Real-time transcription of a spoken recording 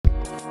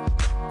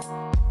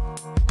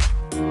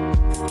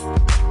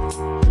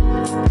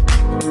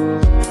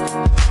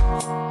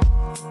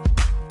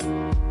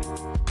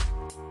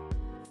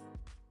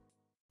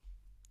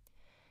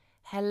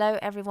Hello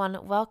everyone,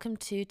 welcome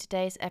to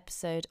today's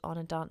episode on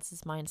A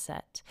Dancer's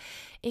Mindset.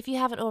 If you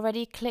haven't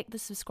already, click the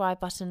subscribe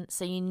button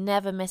so you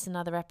never miss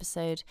another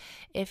episode.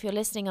 If you're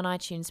listening on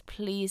iTunes,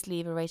 please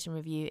leave a rate and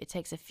review. It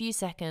takes a few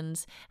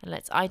seconds and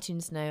lets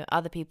iTunes know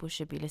other people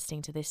should be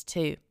listening to this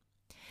too.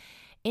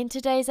 In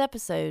today's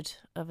episode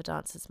of A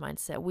Dancer's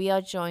Mindset, we are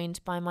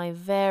joined by my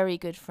very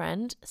good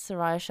friend,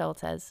 Soraya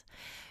Sholtes,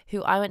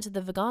 who I went to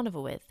the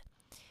Vaganova with.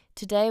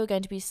 Today we're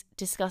going to be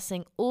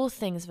discussing all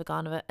things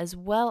Vaganova as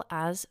well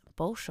as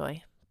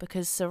Bolshoi,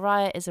 because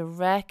Soraya is a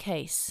rare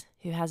case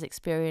who has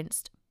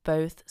experienced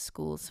both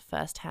schools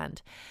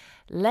firsthand.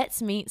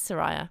 Let's meet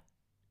Soraya.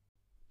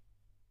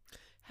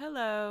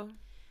 Hello.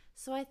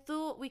 So I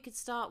thought we could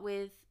start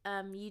with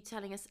you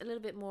telling us a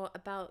little bit more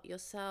about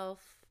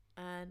yourself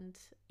and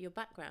your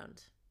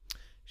background.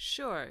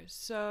 Sure.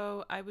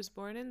 So I was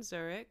born in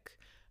Zurich.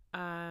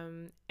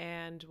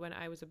 And when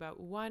I was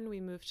about 1, we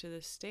moved to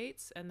the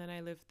States, and then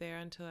I lived there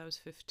until I was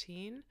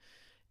 15.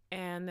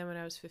 And then when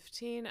I was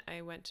 15,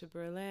 I went to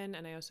Berlin,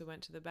 and I also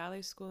went to the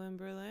ballet school in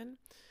Berlin.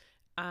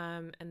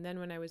 And then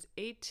when I was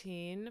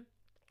 18,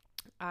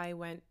 I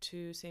went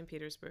to St.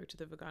 Petersburg to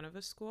the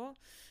Vaganova school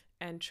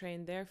and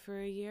trained there for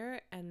a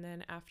year. And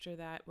then after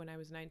that, when I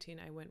was 19,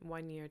 I went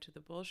 1 year to the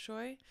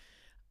Bolshoi.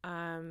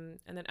 And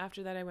then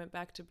after that, I went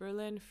back to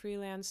Berlin,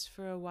 freelanced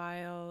for a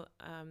while.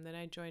 Then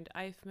I joined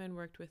Eifman,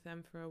 worked with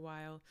them for a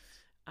while.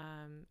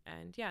 And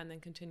then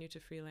continued to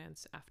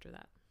freelance after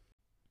that.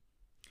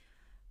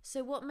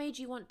 So what made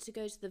you want to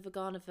go to the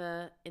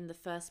Vaganova in the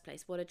first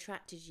place? What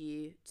attracted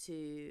you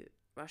to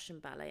Russian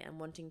ballet and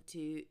wanting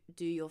to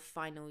do your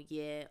final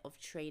year of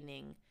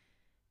training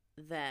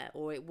there?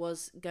 Or it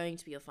was going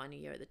to be your final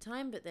year at the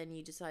time, but then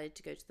you decided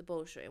to go to the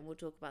Bolshoi, and we'll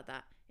talk about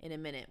that in a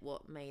minute,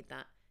 what made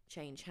that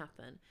change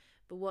happen.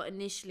 But what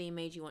initially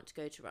made you want to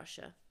go to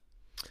Russia?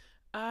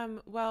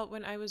 Well,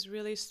 when I was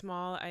really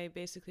small, I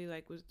basically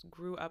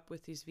grew up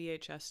with these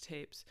VHS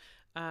tapes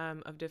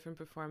of different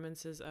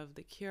performances of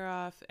the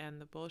Kirov and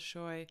the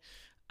Bolshoi.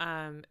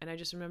 And I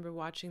just remember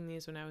watching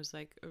these when I was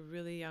like a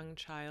really young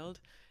child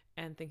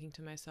and thinking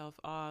to myself,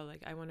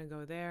 I want to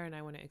go there and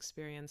I want to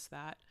experience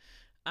that.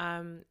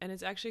 And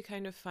it's actually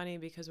kind of funny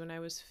because when I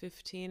was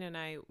 15 and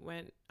I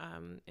went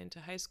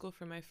into high school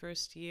for my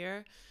first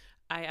year,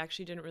 I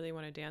actually didn't really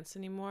want to dance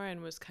anymore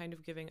and was kind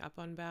of giving up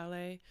on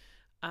ballet.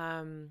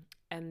 And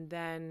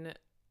then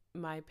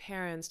my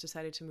parents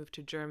decided to move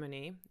to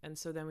Germany. And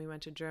so then we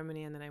went to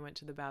Germany, and then I went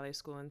to the ballet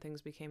school, and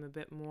things became a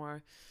bit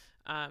more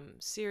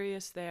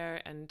serious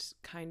there, and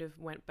kind of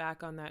went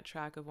back on that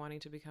track of wanting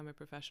to become a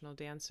professional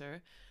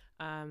dancer.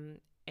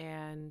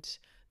 And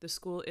the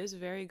school is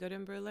very good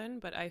in Berlin,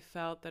 but I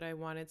felt that I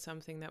wanted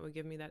something that would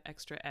give me that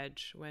extra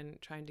edge when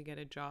trying to get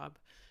a job.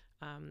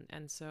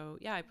 And so,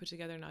 I put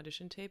together an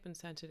audition tape and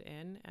sent it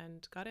in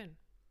and got in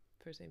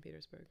for St.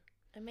 Petersburg.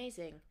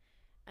 Amazing.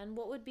 And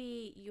what would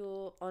be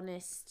your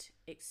honest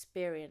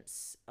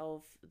experience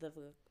of the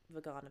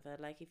Vaganova?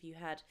 Like, if you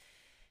had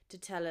to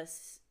tell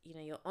us,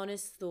 your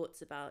honest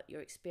thoughts about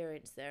your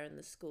experience there in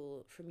the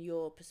school from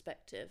your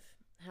perspective.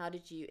 How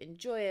did you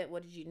enjoy it?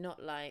 What did you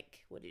not like?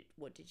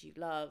 What did you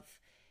love,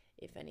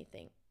 if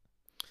anything?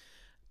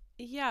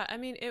 Yeah, I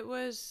mean, it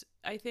was,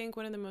 I think,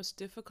 one of the most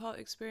difficult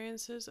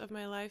experiences of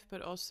my life,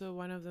 but also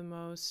one of the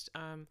most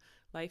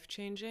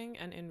life-changing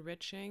and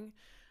enriching.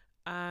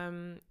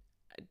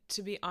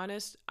 To be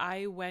honest,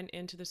 I went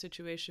into the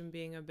situation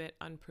being a bit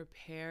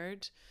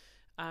unprepared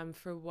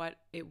for what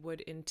it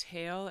would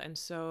entail. And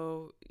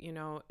so,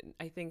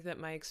 I think that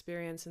my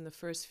experience in the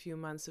first few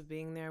months of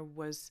being there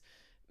was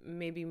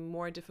maybe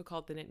more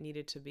difficult than it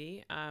needed to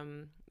be.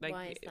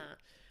 Why is that?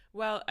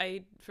 Well,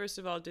 I, first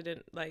of all,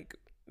 didn't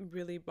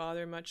really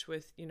bother much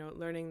with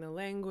learning the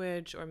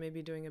language or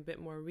maybe doing a bit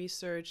more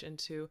research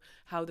into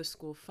how the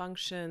school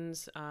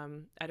functions.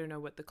 I don't know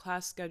what the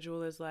class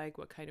schedule is like,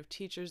 what kind of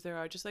teachers there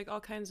are, just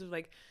all kinds of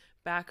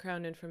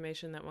background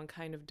information that one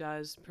kind of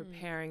does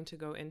preparing to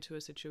go into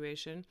a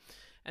situation.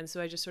 And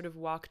so I just sort of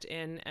walked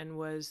in and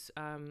was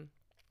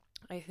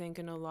I think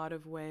in a lot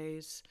of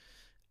ways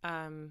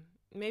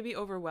maybe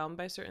overwhelmed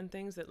by certain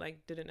things that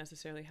didn't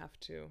necessarily have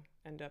to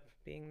end up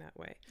being that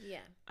way.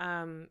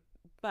 Yeah.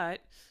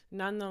 But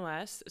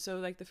nonetheless, so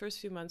the first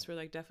few months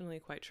were definitely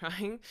quite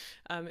trying.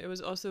 It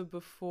was also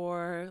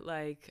before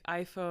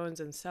iPhones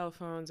and cell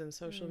phones and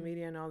social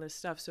media and all this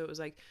stuff. So it was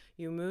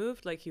you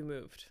moved,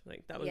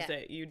 that was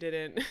it. You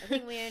didn't. I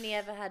think we only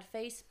ever had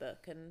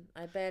Facebook, and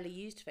I barely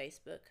used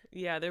Facebook.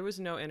 Yeah, there was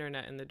no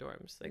internet in the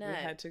dorms. No. We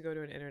had to go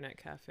to an internet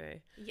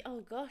cafe. Yeah,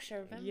 oh gosh, I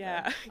remember.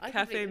 Yeah,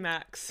 Cafe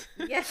Max.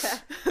 Yeah,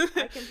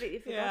 I completely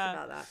forgot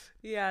about that.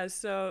 Yeah,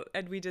 so,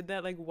 and we did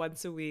that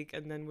once a week,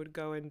 and then would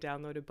go and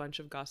download a bunch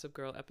of Gossip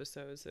Girl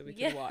episodes that we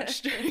could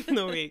watch during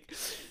the week.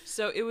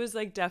 So it was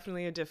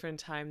definitely a different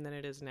time than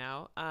it is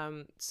now.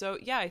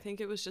 I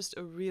think it was just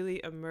a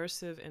really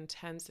immersive,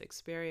 intense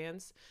experience.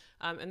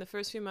 And the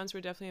first few months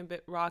were definitely a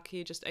bit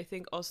rocky, just I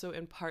think also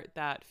in part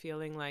that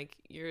feeling like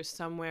you're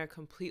somewhere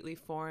completely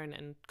foreign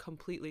and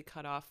completely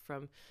cut off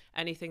from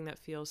anything that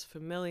feels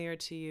familiar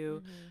to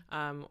you,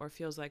 or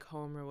feels like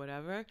home or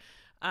whatever.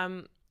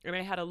 and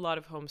I had a lot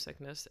of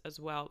homesickness as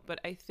well. But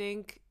I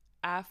think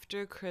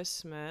after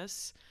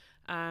Christmas,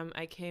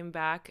 I came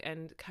back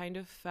and kind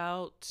of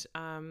felt,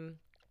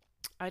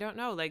 I don't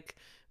know, like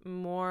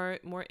more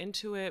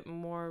into it,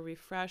 more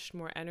refreshed,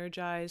 more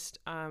energized.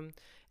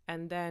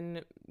 And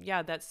then,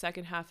 yeah, that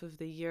second half of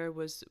the year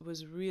was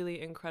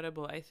really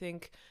incredible. I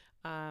think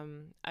I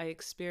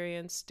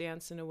experienced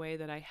dance in a way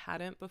that I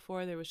hadn't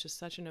before. There was just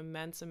such an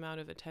immense amount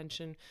of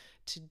attention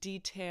to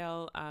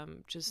detail,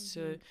 just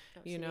to,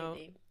 you know,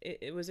 Absolutely.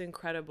 it was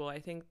incredible. I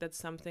think that's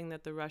something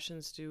that the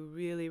Russians do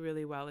really,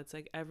 really well. It's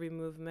like every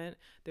movement,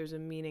 there's a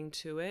meaning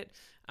to it.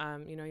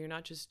 You know, you're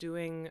not just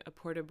doing a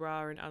port de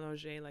bras or an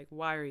allongé, like,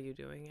 why are you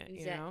doing it,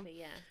 you know? Exactly,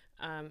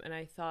 yeah. And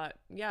I thought,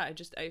 yeah,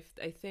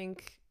 I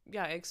think,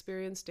 yeah, I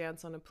experienced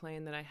dance on a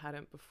plane that I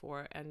hadn't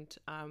before, and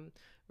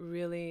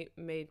really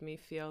made me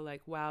feel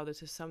like, wow,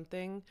 this is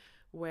something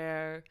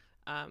where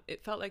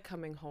it felt like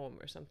coming home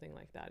or something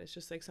like that. It's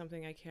just like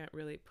something I can't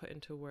really put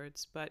into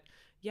words, but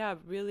yeah,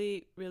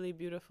 really, really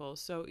beautiful.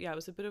 So yeah, it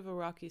was a bit of a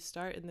rocky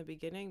start in the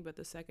beginning, but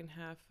the second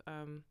half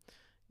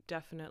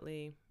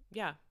definitely,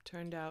 yeah,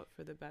 turned out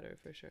for the better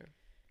for sure.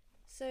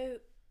 So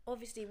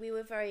obviously we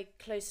were very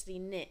closely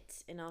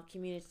knit in our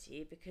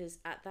community because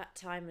at that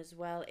time as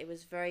well it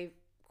was very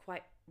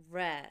quite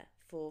rare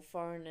for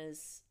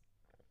foreigners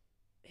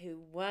who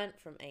weren't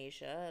from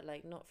Asia,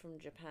 like not from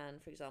Japan,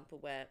 for example,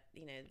 where,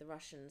 you know, the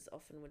Russians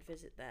often would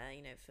visit there,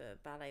 you know, for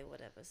ballet or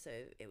whatever. So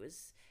it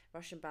was,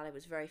 Russian ballet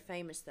was very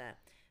famous there.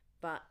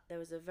 But there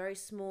was a very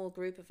small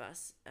group of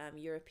us,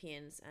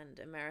 Europeans and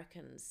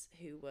Americans,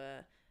 who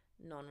were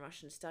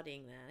non-Russian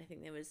studying there. I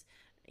think there was,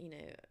 you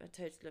know, a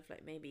total of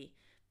like maybe,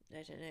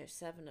 I don't know,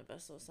 7 of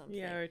us or something.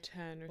 Yeah, or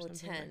 10 or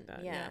something 10, like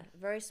that. yeah.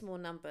 Very small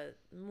number,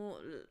 more,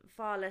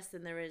 far less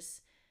than there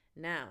is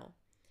now.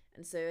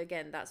 And so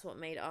again, that's what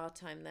made our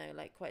time there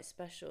like quite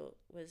special,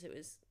 was it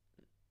was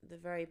the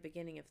very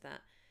beginning of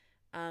that.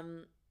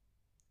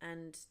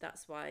 And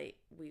that's why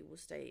we will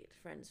stay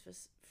friends for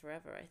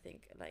forever, I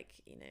think, like,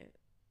 you know,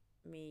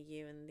 me,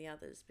 you and the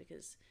others,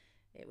 because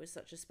it was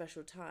such a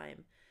special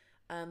time.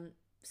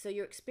 So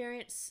your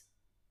experience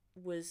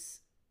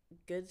was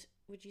good,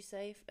 would you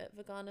say, at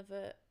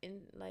Vaganova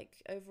in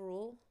like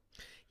overall?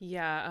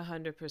 Yeah,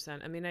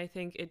 100%. I mean, I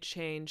think it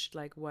changed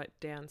like what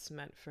dance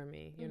meant for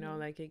me, you know, Mm-hmm.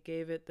 like it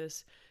gave it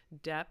this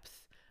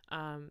depth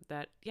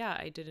that, yeah,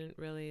 I didn't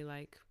really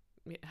like,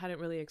 hadn't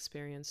really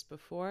experienced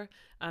before.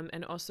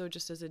 And also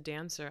just as a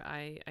dancer,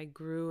 I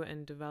grew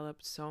and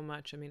developed so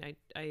much. I mean,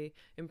 I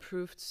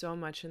improved so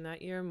much in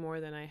that year,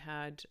 more than I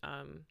had,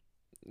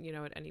 you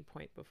know, at any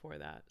point before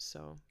that.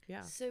 So,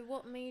 yeah. So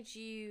what made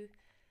you,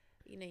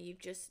 you know, you've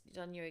just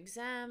done your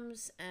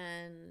exams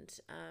and,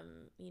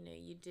 you know,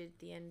 you did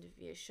the end of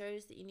year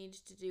shows that you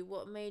needed to do.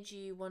 What made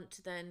you want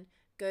to then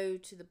go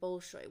to the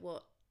Bolshoi?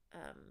 What,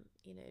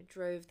 you know,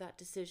 drove that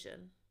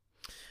decision?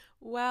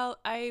 Well,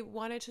 I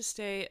wanted to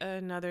stay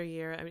another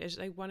year. I mean,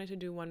 I wanted to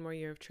do one more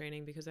year of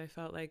training because I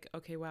felt like,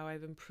 okay, wow,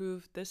 I've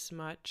improved this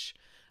much.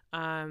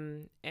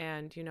 And,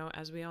 you know,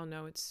 as we all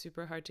know, it's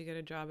super hard to get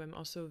a job. I'm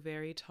also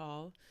very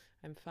tall.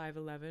 I'm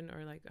 5'11",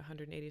 or like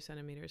 180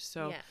 centimeters.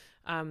 So Yeah.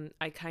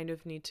 I kind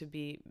of need to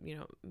be, you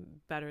know,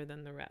 better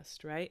than the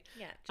rest, right?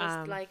 Yeah.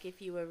 Just like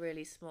if you were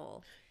really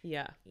small.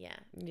 Yeah. Yeah.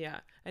 Yeah.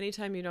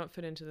 Anytime you don't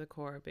fit into the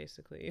core,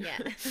 basically, Yeah.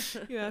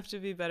 you have to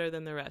be better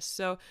than the rest.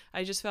 So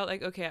I just felt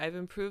like, okay, I've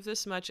improved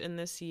this much in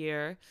this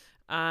year.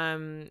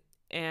 And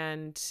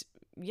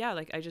yeah,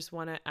 like I just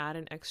want to add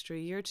an extra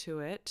year to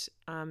it.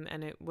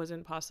 And it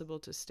wasn't possible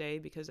to stay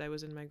because I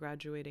was in my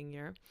graduating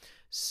year.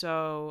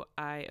 So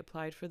I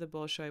applied for the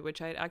Bolshoi,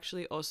 which I had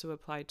actually also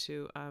applied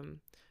to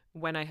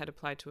when I had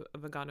applied to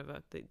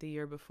Vaganova the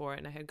year before,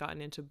 and I had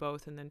gotten into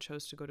both and then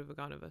chose to go to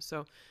Vaganova.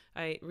 So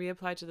I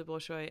reapplied to the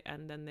Bolshoi,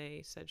 and then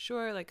they said,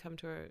 sure, like come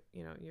to our,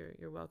 you know,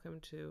 you're welcome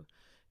to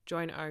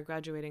join our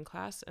graduating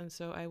class. And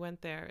so I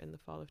went there in the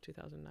fall of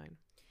 2009.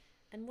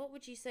 And what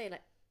would you say,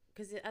 like,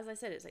 because as I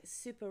said, it's like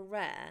super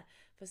rare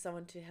for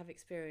someone to have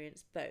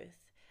experienced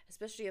both,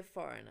 especially a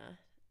foreigner,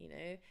 you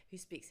know, who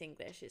speaks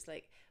English. It's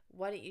like,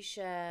 why don't you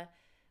share,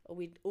 or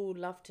we'd all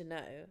love to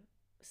know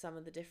some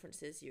of the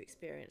differences you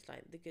experience,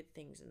 like the good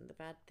things and the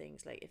bad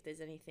things, like if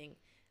there's anything,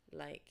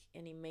 like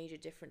any major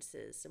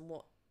differences and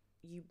what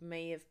you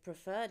may have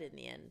preferred in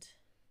the end.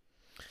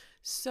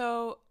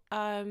 So,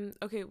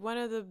 okay, one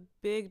of the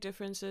big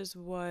differences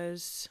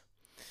was,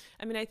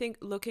 I mean, I think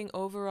looking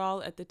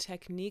overall at the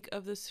technique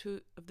of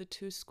the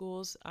two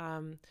schools,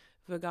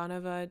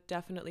 Vaganova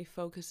definitely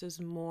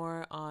focuses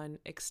more on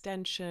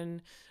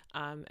extension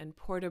and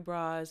port de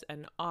bras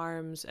and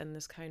arms and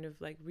this kind of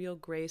like real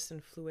grace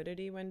and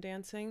fluidity when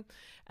dancing.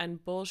 And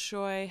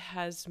Bolshoi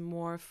has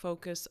more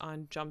focus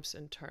on jumps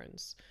and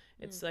turns.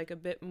 It's like a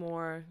bit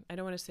more, I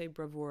don't want to say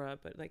bravura,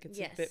 but like it's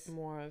a bit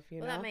more of, you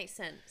Well, know. that makes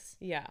sense.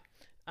 Yeah.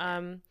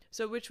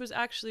 So which was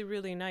actually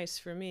really nice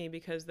for me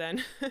because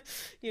then,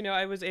 you know,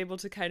 I was able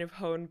to kind of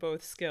hone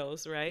both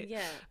skills, right?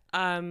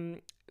 Yeah.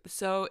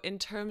 So in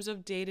terms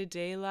of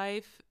day-to-day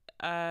life,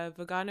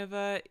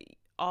 Vaganova,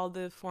 all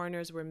the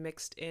foreigners were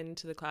mixed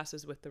into the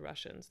classes with the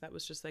Russians. That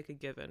was just like a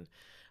given.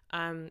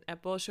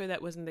 At Bolshoi,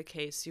 that wasn't the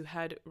case. You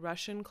had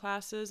Russian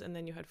classes and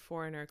then you had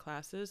foreigner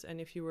classes.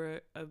 And if you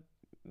were a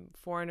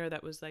foreigner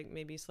that was like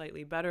maybe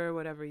slightly better or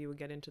whatever, you would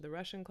get into the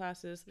Russian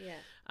classes. Yeah.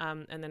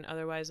 And then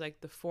otherwise, like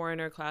the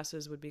foreigner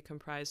classes would be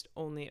comprised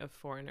only of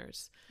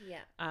foreigners.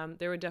 Yeah.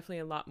 There were definitely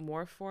a lot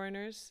more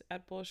foreigners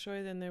at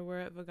Bolshoi than there were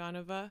at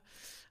Vaganova.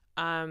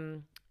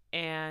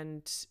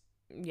 And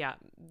yeah,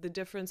 the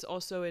difference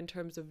also in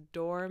terms of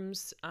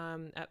dorms,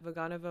 at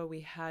Vaganova,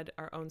 we had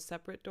our own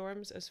separate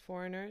dorms as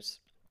foreigners.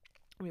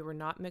 We were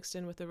not mixed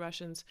in with the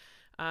Russians.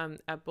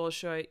 At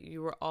Bolshoi,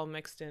 you were all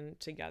mixed in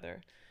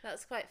together.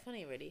 That's quite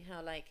funny, really,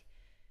 how, like,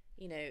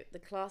 you know, the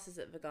classes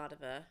at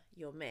Vaganova,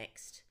 you're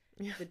mixed.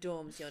 Yeah. The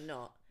dorms, you're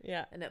not.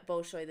 Yeah. And at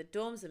Bolshoi, the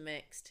dorms are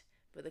mixed,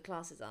 but the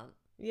classes aren't.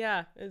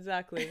 Yeah,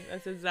 exactly.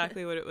 That's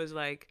exactly what it was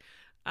like.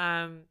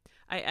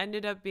 I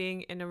ended up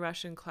being in a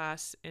Russian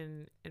class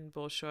in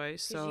Bolshoi.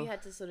 So Because you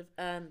had to sort of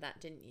earn that,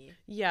 didn't you?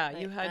 yeah,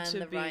 Like, you had earn to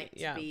the be right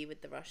yeah. to be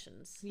with the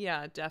Russians.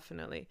 Yeah,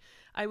 definitely.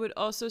 I would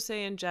also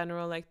say in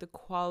general, like the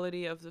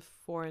quality of the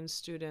foreign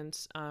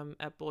students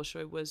at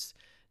Bolshoi was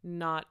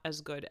not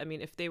as good. I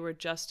mean, if they were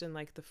just in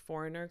like the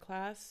foreigner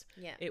class,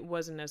 Yeah. it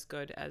wasn't as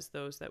good as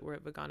those that were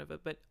at Vaganova.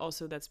 But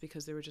also that's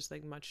because they were just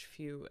like much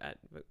fewer at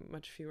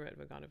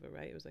Vaganova,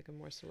 right? It was like a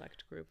more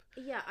select group.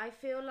 Yeah, I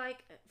feel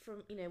like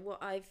from, you know,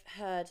 what I've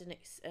heard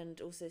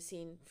and also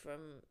seen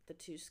from the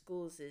two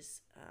schools is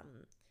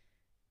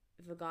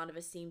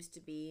Vaganova seems to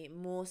be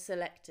more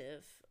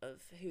selective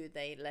of who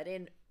they let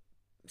in,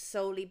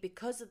 solely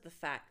because of the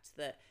fact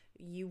that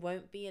you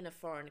won't be in a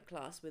foreign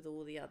class with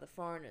all the other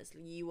foreigners.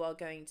 You are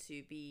going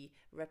to be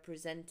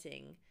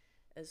representing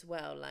as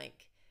well,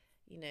 like,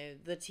 you know,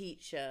 the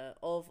teacher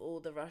of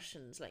all the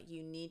Russians. Like,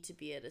 you need to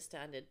be at a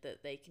standard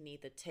that they can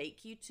either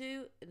take you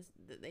to,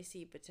 that they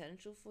see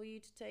potential for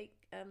you to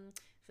take,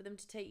 for them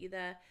to take you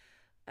there,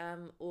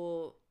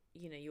 or,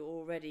 you know, you're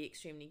already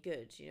extremely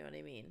good. You know what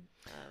I mean?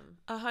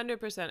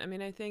 100%. I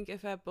mean, I think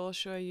if at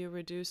Bolshoi you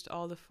reduced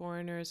all the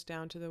foreigners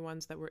down to the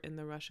ones that were in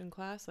the Russian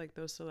class, like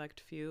those select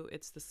few,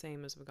 it's the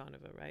same as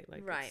Vaganova, right?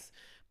 Like, right.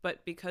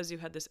 But because you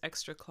had this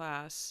extra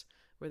class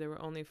where there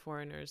were only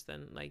foreigners,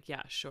 then like,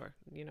 yeah, sure.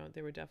 You know,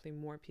 there were definitely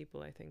more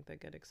people, I think,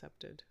 that get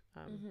accepted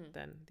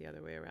than the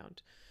other way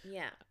around.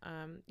 Yeah.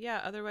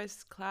 Yeah,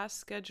 otherwise class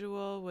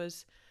schedule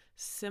was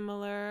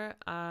similar.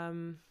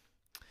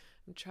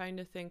 I'm trying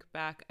to think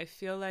back. I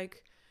feel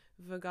like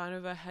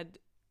Vaganova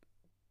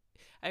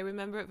I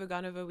remember at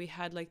Vaganova we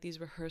had like these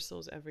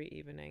rehearsals every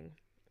evening.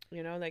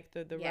 You know, like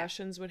the Yeah.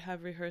 Russians would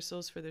have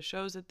rehearsals for the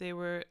shows that they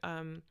were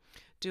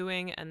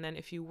doing, and then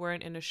if you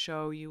weren't in a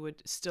show, you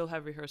would still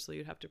have rehearsal.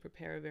 You'd have to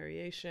prepare a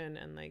variation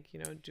and like, you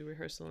know, do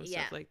rehearsal and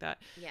Yeah. stuff like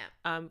that. Yeah.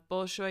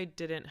 Bolshoi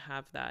didn't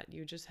have that.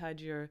 You just had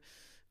your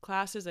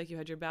classes, like you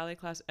had your ballet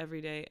class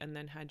every day and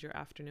then had your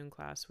afternoon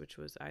class, which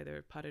was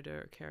either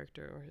parada or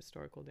character or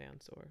historical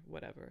dance or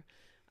whatever.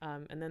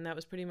 And then that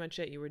was pretty much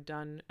it. You were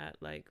done at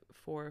like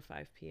 4 or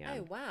 5 p.m.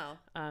 Oh, wow.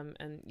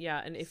 And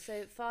yeah, and if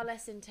So far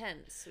less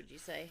intense, would you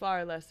say?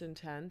 far less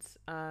intense.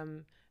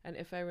 And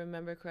if I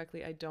remember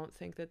correctly, I don't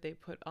think that they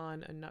put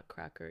on a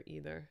Nutcracker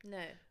either.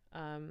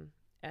 No.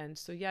 And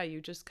so yeah,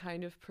 you just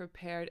kind of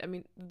prepared. I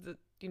mean,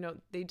 you know,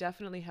 they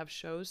definitely have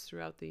shows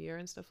throughout the year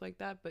and stuff like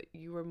that, but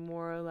you were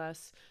more or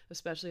less,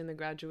 especially in the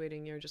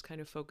graduating year, just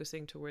kind of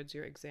focusing towards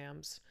your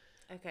exams.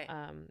 Okay.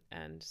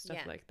 And stuff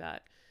Yeah. like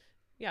that.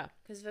 Yeah.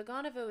 Because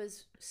Vaganova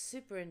was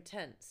super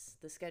intense,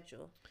 the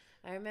schedule.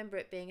 I remember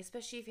it being,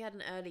 especially if you had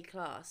an early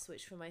class,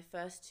 which for my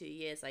first 2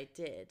 years I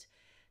did.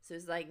 So it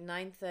was like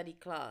 9:30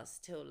 class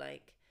till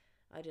like,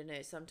 I don't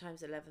know,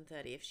 sometimes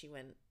 11:30 if she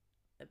went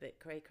a bit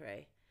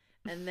cray-cray.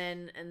 And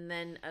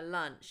then a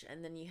lunch,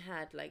 and then you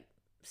had like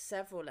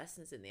several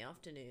lessons in the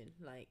afternoon,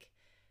 like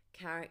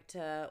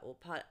character or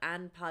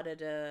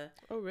parada.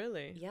 Oh,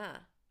 really? Yeah.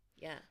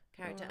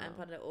 Character and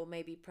Wow. parada, or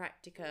maybe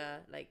practica,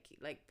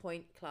 like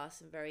point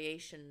class and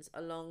variations,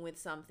 along with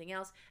something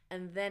else.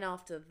 And then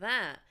after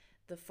that,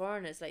 the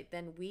foreigners, like,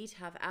 then we'd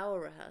have our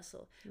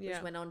rehearsal, which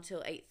Yeah. went on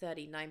till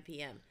 8:30, 9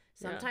 p.m.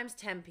 Sometimes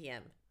 10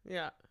 p.m.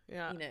 Yeah.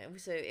 Yeah. You know,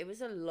 so it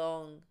was a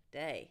long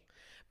day.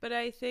 But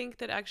I think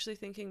that actually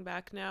thinking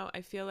back now,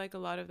 I feel like a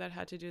lot of that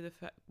had to do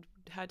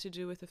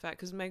with the fact,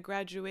 because my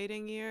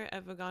graduating year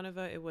at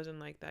Vaganova, it wasn't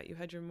like that. You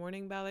had your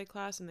morning ballet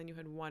class and then you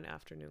had one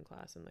afternoon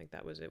class, and like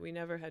that was it. We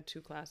never had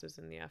two classes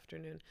in the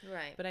afternoon.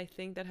 Right. But I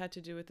think that had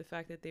to do with the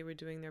fact that they were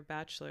doing their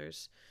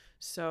bachelor's.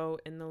 So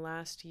in the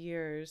last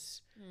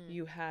years,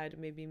 you had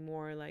maybe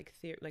more like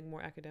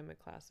more academic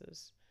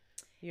classes.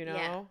 You know?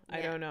 Yeah, I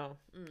yeah. don't know.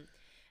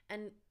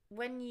 And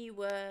when you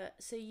were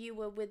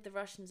with the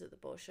Russians at the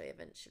Bolshoi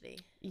eventually.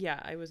 Yeah,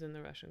 I was in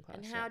the Russian class.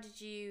 And yeah. how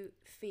did you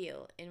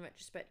feel in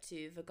retrospect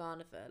to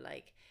Vaganova?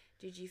 Like,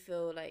 did you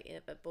feel like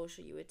at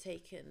Bolshoi you were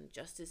taken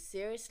just as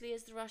seriously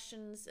as the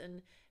Russians?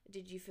 And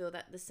did you feel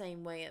that the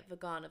same way at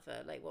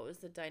Vaganova? Like, what was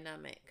the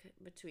dynamic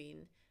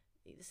between,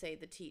 say,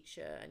 the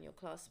teacher and your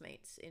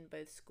classmates in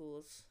both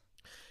schools?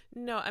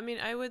 No, I mean,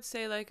 I would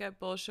say like at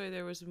Bolshoi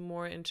there was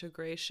more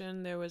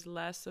integration. There was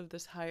less of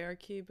this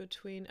hierarchy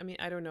between, I mean,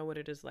 I don't know what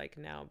it is like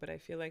now, but I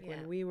feel like Yeah.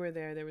 when we were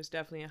there was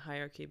definitely a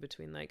hierarchy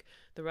between like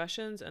the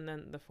Russians and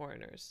then the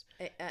foreigners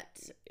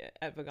at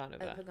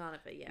Vaganova. At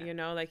Vaganova, yeah. You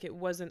know, like it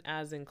wasn't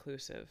as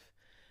inclusive.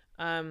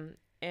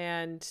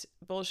 And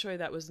Bolshoi,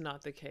 that was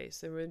not the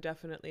case. There were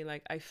definitely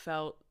like, I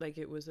felt like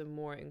it was a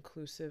more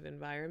inclusive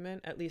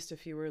environment, at least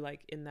if you were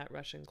like in that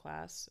Russian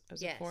class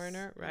as a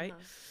foreigner, right?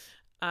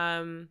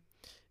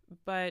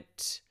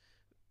 But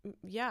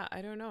yeah,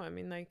 I don't know. I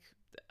mean, like,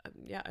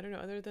 yeah, I don't know.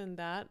 Other than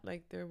that,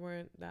 like, there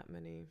weren't that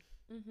many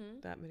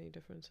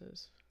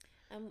differences.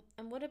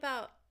 And what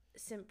about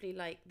simply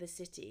like the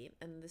city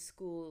and the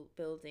school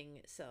building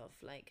itself?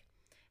 Like,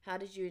 how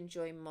did you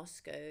enjoy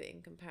Moscow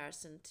in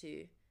comparison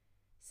to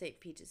St.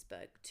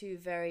 Petersburg? Two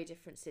very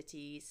different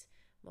cities,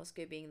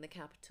 Moscow being the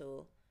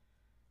capital.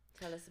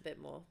 Tell us a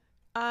bit more.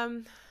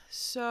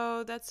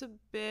 So that's a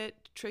bit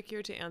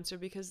trickier to answer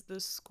because the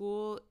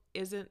school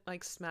isn't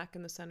like smack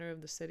in the center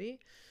of the city.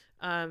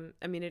 I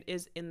mean, it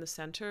is in the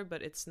center,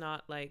 but it's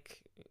not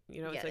like,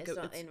 you know, Yeah, it's like it's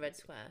not in Red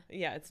Square.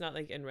 Yeah, it's not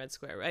like in Red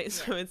Square, right? Yeah.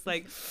 So it's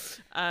like,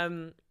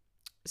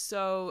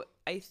 so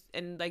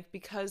and like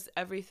because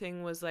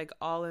everything was like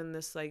all in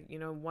this like, you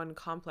know, one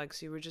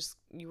complex, you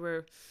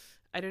were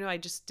I don't know, I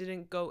just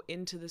didn't go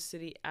into the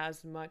city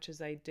as much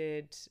as I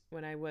did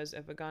when I was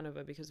at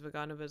Vaganova, because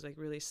Vaganova is like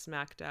really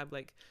smack dab,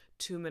 like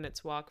 2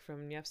 minutes walk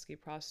from Nevsky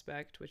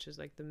Prospect, which is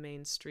like the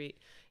main street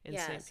in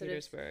St.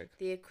 Petersburg.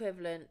 The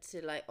equivalent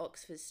to like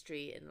Oxford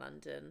Street in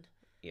London.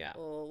 Yeah.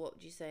 Or what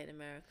would you say in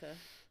America?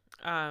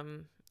 I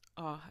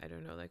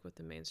don't know, like what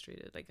the main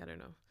street is. Like, I don't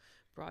know,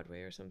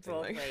 Broadway or something.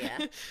 Broadway, like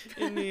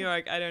yeah. in New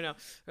York, I don't know.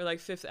 Or like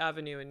Fifth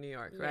Avenue in New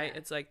York, right? Yeah.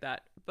 It's like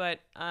that. But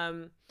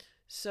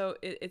so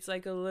it's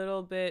like it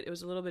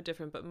was a little bit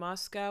different, but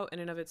Moscow in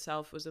and of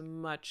itself was a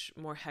much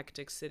more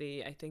hectic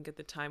city. I think at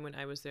the time when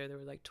I was there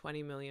were like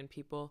 20 million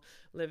people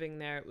living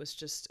there. It was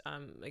just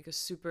like a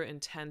super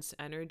intense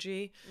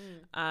energy.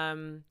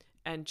 And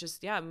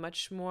just, yeah, it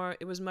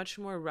was much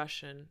more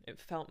Russian. It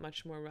felt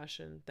much more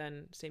Russian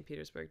than St.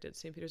 Petersburg did.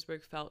 St.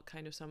 Petersburg felt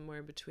kind of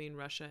somewhere between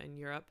Russia and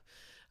Europe.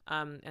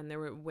 And there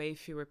were way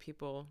fewer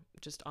people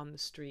just on the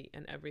street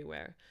and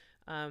everywhere.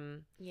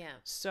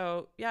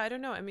 So yeah, I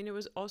don't know. I mean, it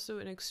was also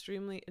an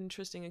extremely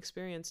interesting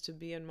experience to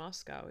be in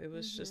Moscow. It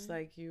was just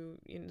like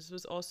this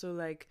was also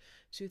like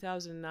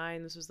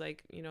 2009. This was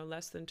like, you know,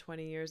 less than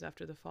 20 years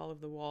after the fall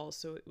of the wall.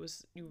 So it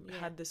was,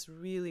 had this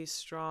really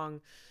strong,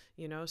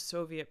 you know,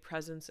 Soviet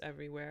presence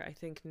everywhere. I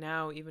think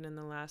now, even in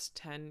the last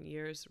 10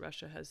 years,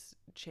 Russia has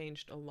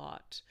changed a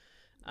lot.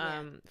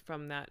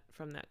 From that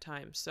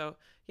time. So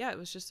yeah, it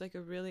was just like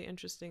a really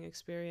interesting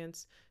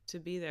experience to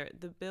be there.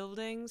 The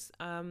buildings,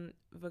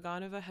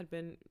 Vaganova had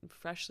been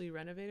freshly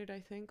renovated, I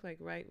think, like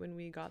right when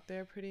we got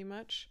there pretty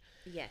much.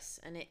 Yes,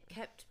 and it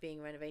kept being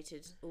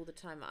renovated all the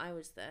time I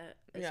was there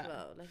as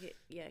well. Like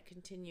it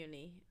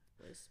continually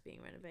was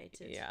being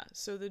renovated. Yeah,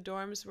 so the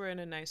dorms were in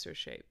a nicer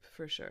shape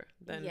for sure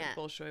than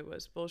Bolshoi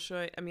was.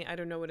 Bolshoi, I mean, I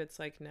don't know what it's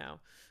like now.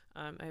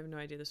 I have no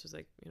idea. This was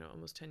like, you know,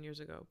 almost 10 years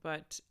ago.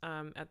 But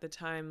at the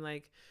time,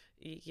 like,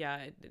 yeah,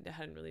 it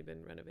hadn't really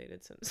been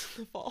renovated since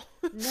the fall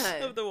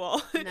of the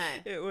wall. No.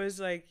 It was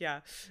like, yeah.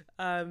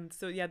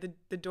 So yeah,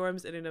 the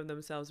dorms in and of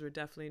themselves were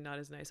definitely not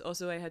as nice.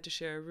 Also, I had to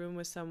share a room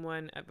with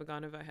someone. At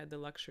Vaganova, I had the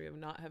luxury of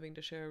not having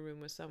to share a room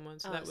with someone.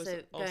 So that was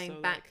also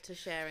going back to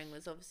sharing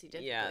was obviously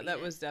difficult. Yeah,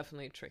 that was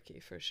definitely tricky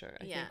for sure.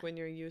 I think when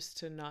you're used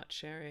to not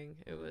sharing,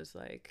 it was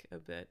like a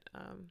bit...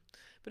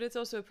 but it's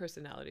also a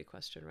personality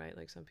question, right?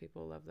 Like some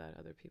people love that,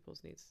 other people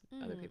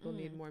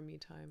need more me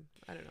time.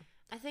 I don't know.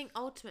 I think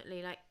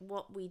ultimately, like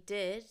what we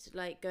did,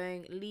 like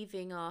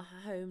leaving our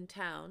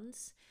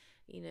hometowns,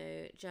 you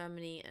know,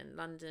 Germany and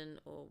London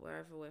or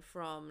wherever we're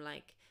from,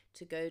 like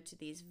to go to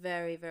these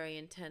very, very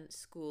intense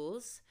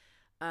schools,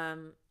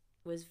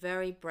 was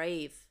very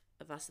brave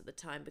of us at the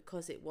time,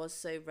 because it was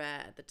so rare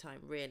at the time,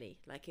 really.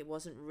 Like it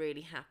wasn't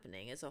really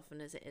happening as often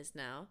as it is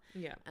now.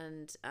 Yeah.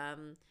 And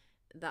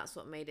that's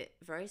what made it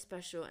very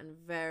special and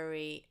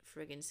very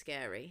friggin'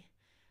 scary.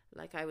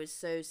 Like I was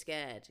so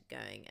scared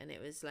going, and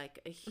it was like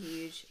a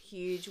huge,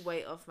 huge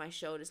weight off my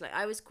shoulders. Like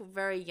I was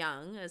very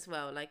young as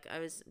well. Like I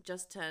was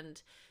just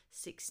turned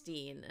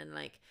 16, and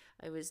like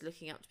I was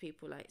looking up to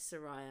people like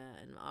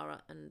Soraya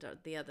and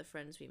the other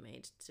friends we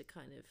made to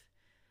kind of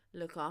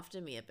look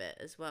after me a bit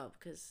as well,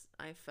 because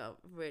I felt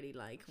really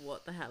like,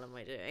 what the hell am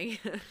I doing?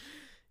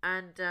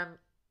 And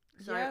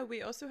so yeah,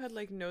 we also had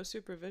like no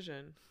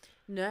supervision.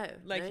 No,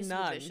 like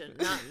no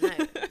none.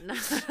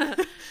 No.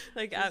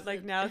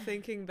 like now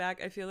thinking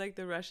back, I feel like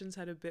the Russians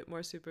had a bit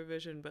more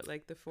supervision, but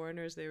like the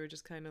foreigners, they were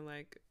just kind of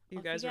like,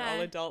 you guys are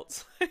all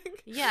adults.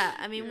 Yeah,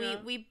 I mean,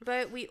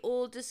 we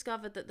all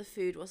discovered that the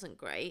food wasn't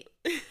great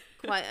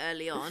quite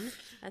early on.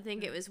 I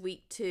think it was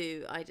week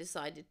 2 I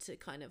decided to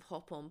kind of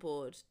hop on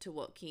board to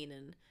what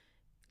Keenan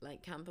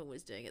like Camper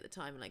was doing at the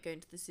time, and like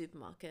going to the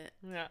supermarket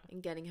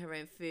and getting her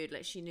own food.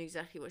 Like she knew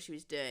exactly what she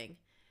was doing.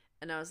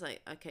 And I was like,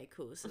 okay,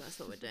 cool. So that's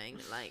what we're doing.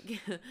 Like,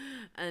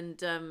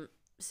 and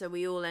so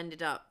we all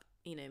ended up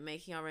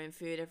making our own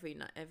food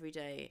every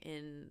day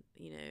in,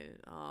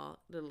 our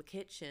little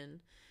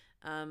kitchen,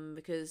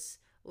 because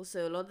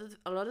also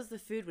a lot of the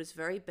food was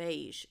very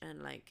beige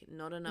and like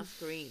not enough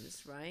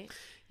greens, right?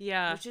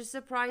 Yeah. Which is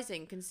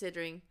surprising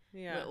considering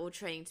we're Yeah. all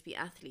training to be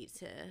athletes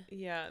here.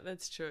 Yeah,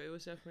 that's true. It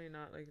was definitely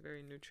not like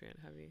very nutrient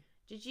heavy.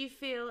 Did you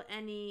feel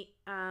any,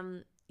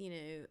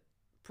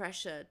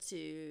 pressure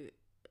to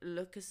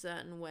look a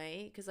certain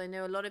way? Because I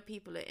know a lot of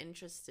people are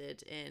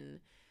interested in,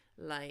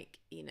 like,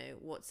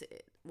 what's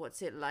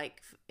it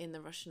like in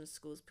the Russian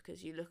schools,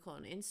 because you look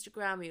on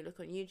Instagram or you look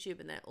on YouTube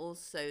and they're all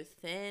so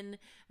thin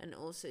and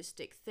also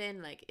stick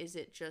thin. Like, is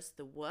it just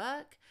the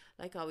work?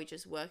 Like, are we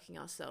just working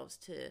ourselves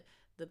to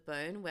the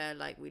bone where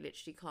like we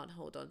literally can't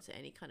hold on to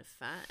any kind of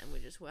fat and we're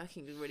just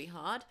working really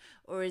hard?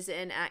 Or is it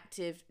an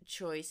active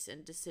choice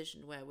and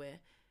decision where we're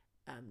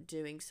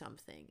doing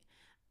something?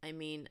 I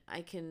mean,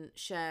 I can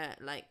share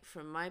like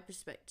from my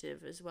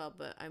perspective as well,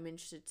 but I'm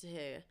interested to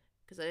hear,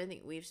 because I don't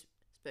think we've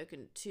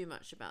spoken too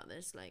much about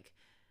this. Like,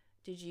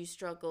 did you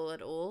struggle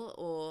at all,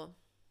 or?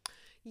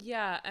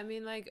 Yeah, I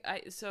mean, like,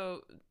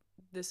 so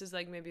this is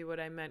like maybe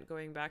what I meant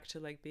going back to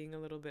like being a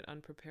little bit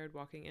unprepared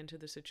walking into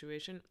the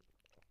situation.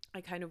 I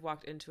kind of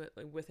walked into it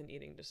like with an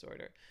eating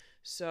disorder.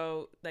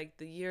 So like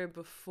the year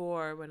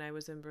before when I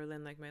was in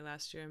Berlin, like my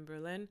last year in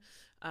Berlin,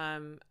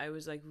 I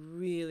was like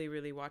really,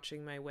 really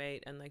watching my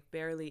weight and like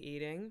barely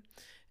eating.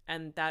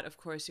 And that, of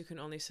course, you can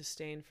only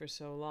sustain for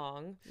so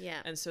long.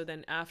 Yeah. And so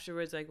then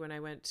afterwards, like when I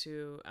went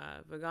to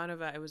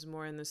Vaganova, I was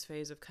more in this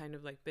phase of kind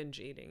of like binge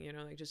eating,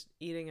 like just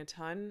eating a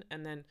ton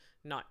and then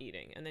not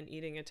eating, and then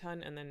eating a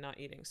ton and then not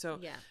eating. So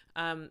Yeah.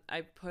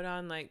 I put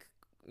on like,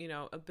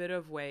 a bit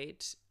of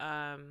weight.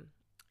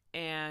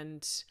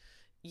 And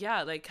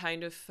yeah, like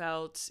kind of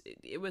felt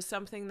it was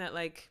something that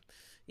like,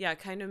 yeah,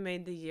 kind of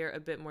made the year a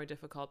bit more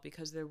difficult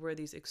because there were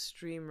these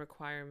extreme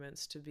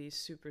requirements to be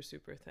super,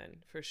 super thin,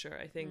 for sure.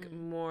 I think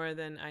more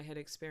than I had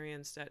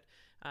experienced at,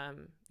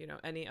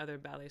 any other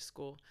ballet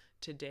school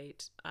to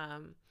date.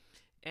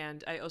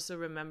 And I also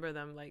remember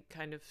them like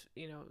kind of,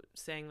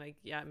 saying like,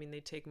 yeah, I mean,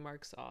 they take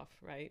marks off,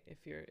 right?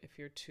 If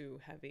you're too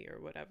heavy or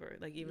whatever,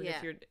 like even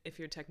if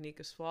your technique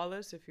is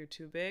flawless, if you're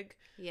too big,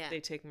 they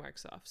take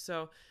marks off.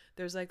 So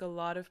there's like a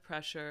lot of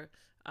pressure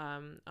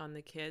on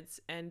the kids.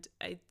 And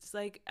it's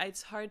like,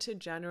 it's hard to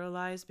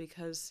generalize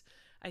because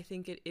I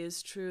think it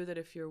is true that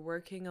if you're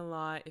working a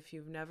lot, if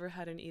you've never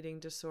had an eating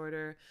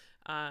disorder,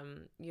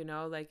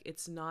 like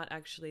it's not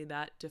actually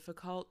that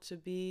difficult to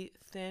be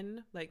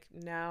thin. Like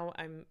now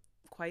I'm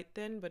quite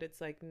thin, but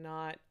it's like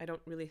not, I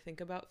don't really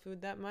think about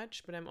food that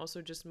much, but I'm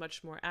also just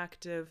much more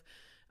active.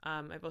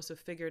 I've also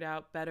figured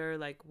out better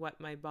like what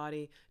my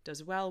body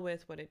does well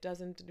with, what it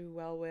doesn't do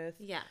well with.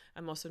 Yeah.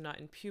 I'm also not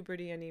in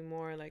puberty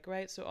anymore, like,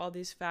 right? So all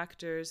these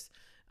factors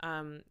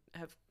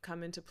have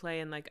come into play,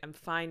 and like I'm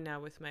fine now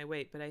with my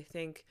weight. But I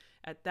think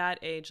at that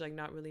age, like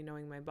not really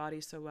knowing my body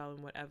so well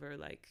and whatever,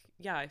 like,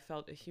 yeah, I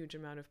felt a huge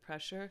amount of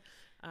pressure.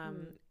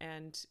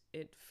 And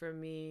it, for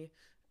me,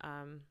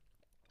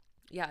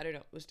 yeah, I don't know,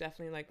 it was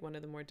definitely like one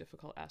of the more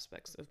difficult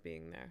aspects of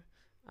being there,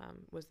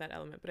 was that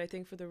element. But I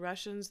think for the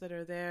Russians that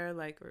are there,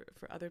 like, or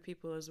for other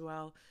people as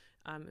well,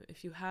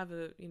 if you have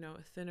a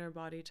thinner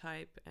body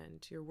type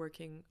and you're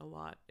working a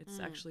lot, it's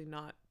actually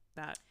not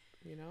that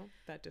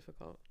that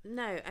difficult.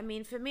 No, I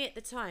mean, for me at the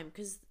time,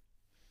 because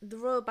the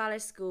Royal Ballet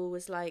School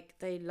was like,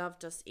 they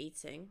loved us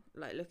eating,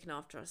 like looking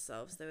after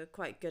ourselves. They were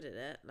quite good at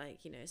it, like,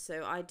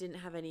 so I didn't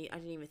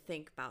even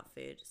think about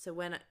food. So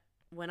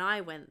when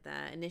I went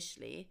there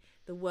initially,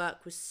 the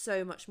work was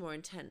so much more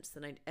intense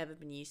than I'd ever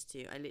been used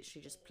to. I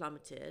literally just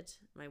plummeted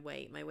my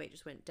weight. My weight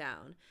just went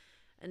down.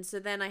 And so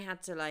then I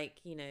had to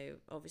like,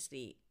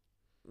 obviously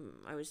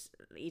I was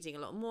eating a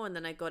lot more, and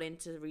then I got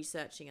into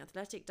researching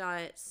athletic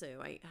diets,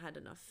 so I had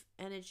enough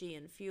energy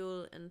and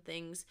fuel and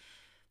things.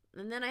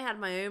 And then I had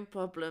my own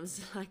problems,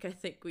 like I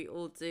think we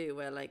all do,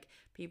 where like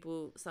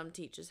some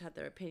teachers had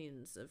their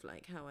opinions of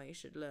like how I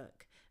should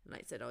look, and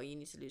like said, oh, you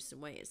need to lose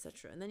some weight,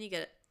 etc. And then you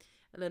get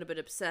a little bit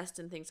obsessed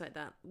and things like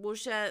that. We'll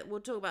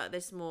talk about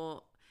this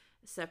more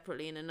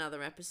separately in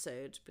another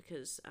episode,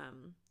 because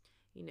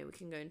we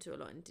can go into a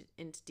lot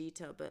into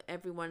detail, but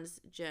everyone's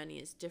journey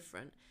is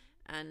different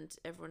and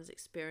everyone's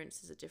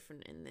experiences are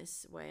different in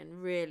this way,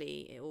 and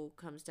really it all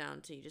comes down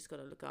to, you just got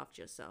to look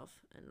after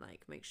yourself and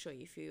like make sure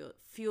you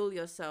fuel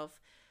yourself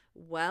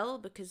well,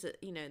 because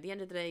at the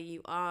end of the day,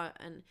 you are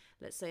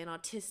let's say an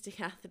artistic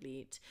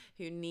athlete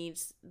who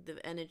needs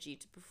the energy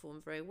to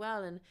perform very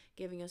well, and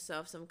giving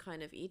yourself some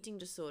kind of eating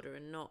disorder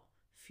and not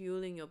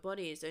fueling your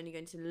body is only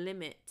going to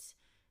limit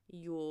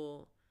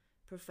your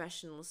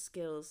professional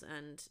skills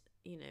and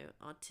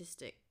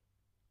artistic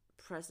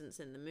presence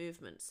in the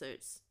movement. So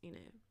it's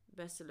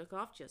best to look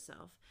after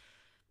yourself.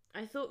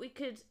 I thought we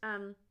could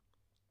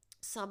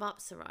sum up,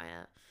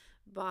 Soraya,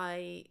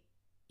 by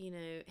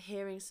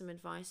hearing some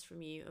advice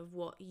from you of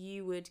what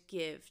you would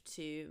give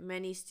to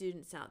many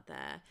students out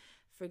there,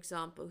 for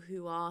example,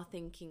 who are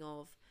thinking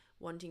of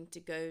wanting to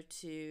go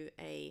to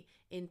a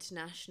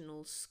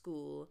international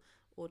school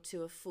or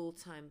to a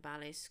full-time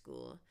ballet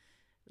school.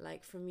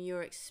 Like, from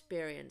your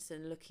experience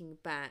and looking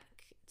back,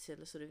 to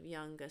the sort of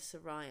younger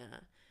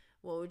Soraya,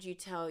 what would you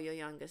tell your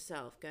younger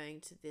self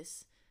going to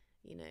this,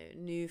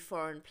 new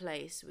foreign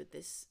place with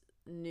this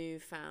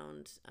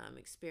newfound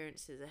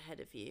experiences ahead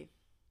of you?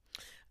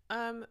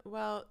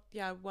 Well,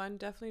 yeah, one,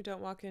 definitely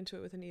don't walk into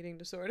it with an eating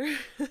disorder.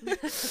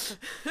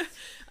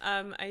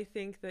 I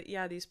think that,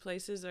 yeah, these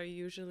places are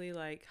usually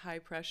like high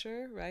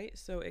pressure, right?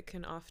 So it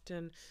can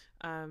often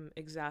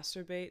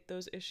exacerbate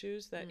those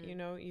issues that,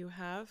 you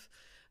have.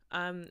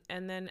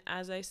 And then,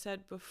 as I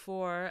said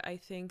before, I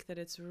think that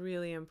it's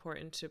really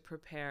important to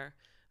prepare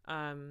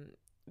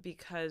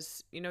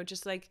because,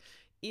 just like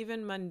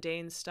even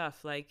mundane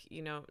stuff, like,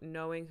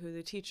 knowing who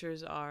the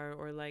teachers are,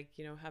 or like,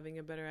 having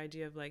a better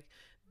idea of like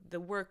the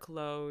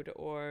workload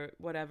or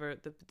whatever,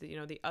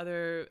 the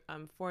other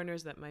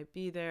foreigners that might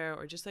be there,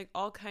 or just like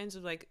all kinds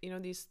of like,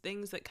 these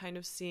things that kind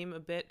of seem a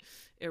bit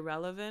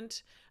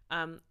irrelevant.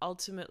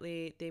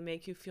 Ultimately, they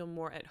make you feel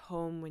more at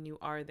home when you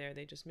are there.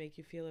 They just make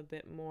you feel a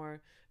bit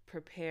more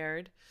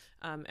prepared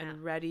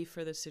and ready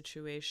for the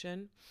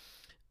situation.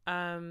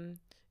 And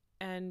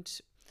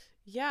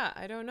yeah,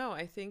 I don't know.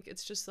 I think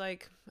it's just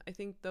like, I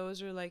think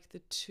those are like the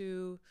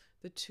two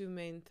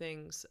main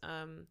things.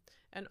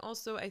 And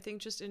also, I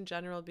think just in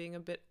general, being a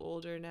bit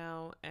older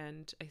now,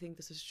 and I think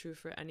this is true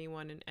for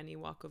anyone in any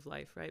walk of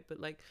life, right? But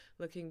like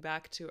looking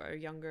back to our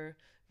younger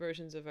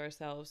versions of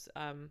ourselves,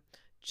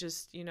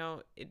 just,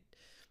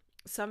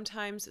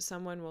 sometimes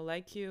someone will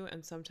like you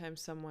and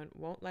sometimes someone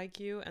won't like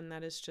you. And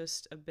that is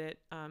just a bit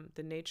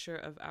the nature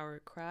of our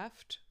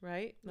craft,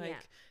 right?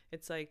 Like,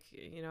 it's like,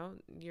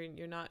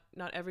 you're not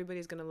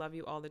everybody's going to love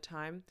you all the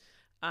time.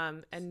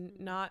 And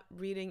not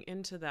reading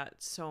into that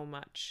so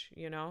much,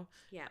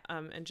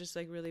 and just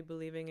like really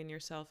believing in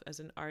yourself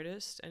as an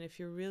artist. And if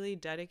you're really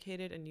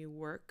dedicated and you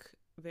work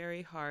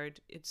very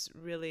hard, it's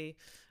really,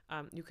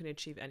 you can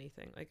achieve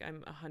anything. Like,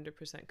 I'm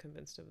 100%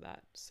 convinced of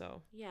that.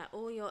 So yeah,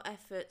 all your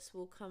efforts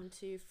will come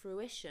to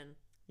fruition,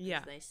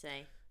 as they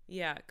say.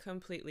 Yeah,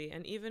 completely.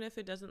 And even if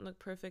it doesn't look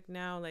perfect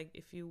now, like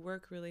if you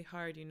work really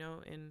hard,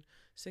 in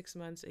 6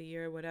 months, a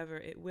year, whatever,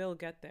 it will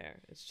get there.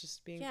 It's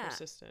just being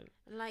persistent.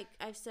 And like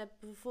I've said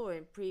before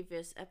in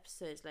previous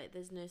episodes, like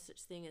there's no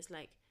such thing as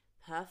like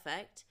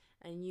perfect,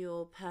 and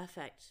your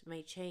perfect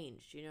may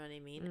change. Do you know what I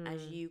mean?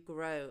 As you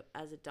grow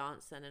as a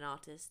dancer and an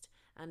artist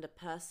and a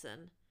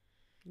person.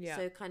 Yeah.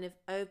 So kind of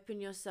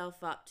open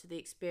yourself up to the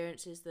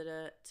experiences that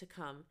are to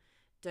come.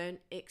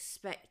 Don't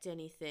expect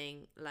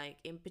anything like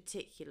in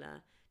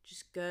particular.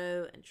 Just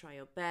go and try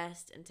your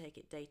best and take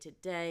it day to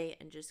day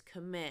and just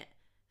commit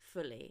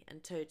fully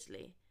and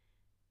totally.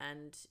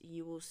 And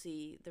you will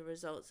see the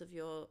results of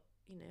your,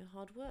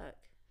 hard work.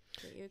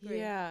 Don't you agree?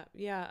 Yeah,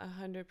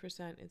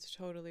 100%. It's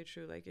totally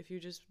true. Like if you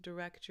just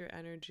direct your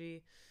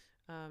energy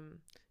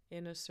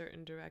in a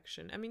certain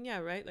direction. I mean, yeah,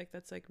 right? Like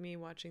that's like me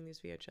watching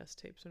these VHS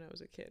tapes when I was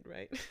a kid,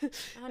 right?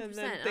 100%. And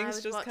then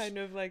things just kind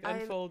of like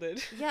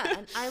unfolded. Yeah,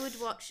 and I would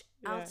watch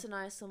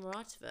Altanaya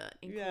Somoratova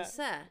in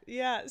Corsair.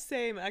 Yeah,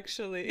 same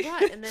actually.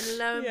 Right, and then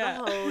lo and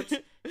behold,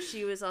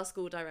 she was our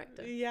school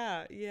director.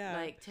 Yeah.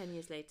 Like 10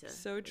 years later.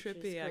 So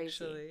trippy,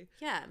 actually.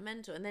 Yeah,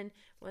 mental. And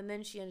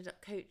then she ended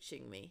up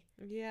coaching me.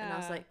 Yeah. And I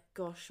was like,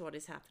 gosh, what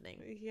is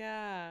happening?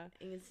 Yeah.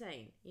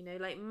 Insane.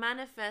 Like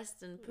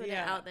manifest and put it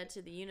out there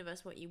to the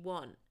universe what you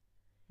want.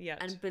 Yeah.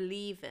 And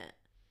believe it.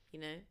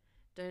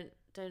 Don't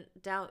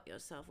doubt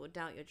yourself or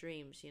doubt your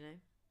dreams,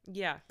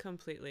 Yeah,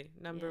 completely.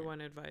 Number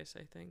one advice,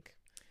 I think.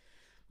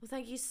 Well,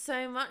 thank you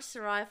so much,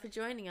 Soraya, for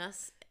joining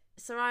us.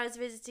 Soraya is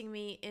visiting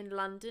me in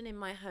London in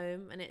my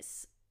home, and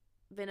it's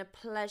been a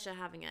pleasure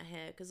having her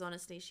here because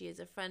honestly, she is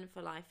a friend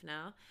for life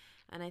now,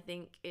 and I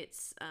think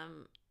it's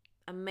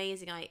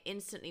amazing. I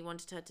instantly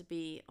wanted her to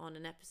be on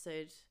an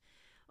episode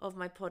of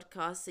my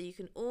podcast so you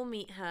can all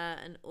meet her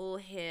and all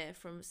hear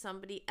from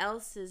somebody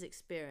else's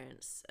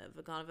experience at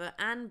Vaganova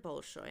and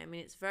Bolshoi. I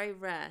mean, it's very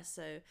rare,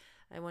 so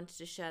I wanted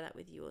to share that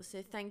with you all.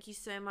 So thank you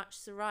so much,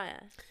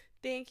 Soraya.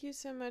 Thank you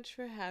so much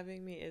for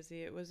having me,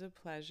 Izzy. It was a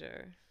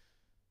pleasure.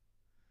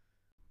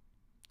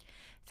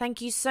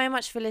 Thank you so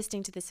much for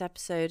listening to this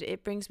episode.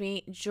 It brings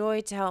me joy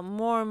to help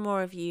more and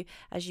more of you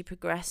as you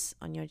progress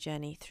on your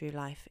journey through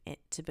life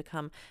to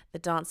become the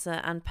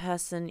dancer and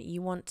person you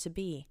want to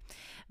be.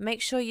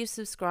 Make sure you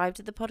subscribe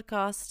to the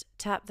podcast,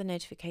 tap the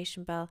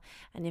notification bell,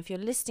 and if you're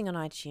listening on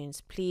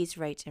iTunes, please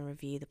rate and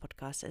review the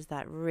podcast, as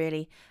that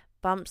really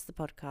bumps the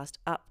podcast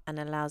up and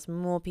allows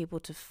more people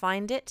to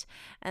find it,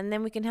 and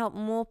then we can help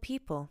more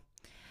people.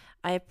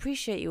 I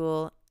appreciate you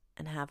all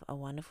and have a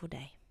wonderful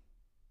day.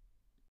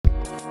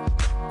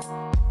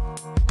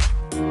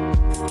 Thank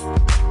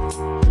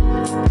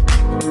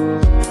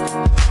you.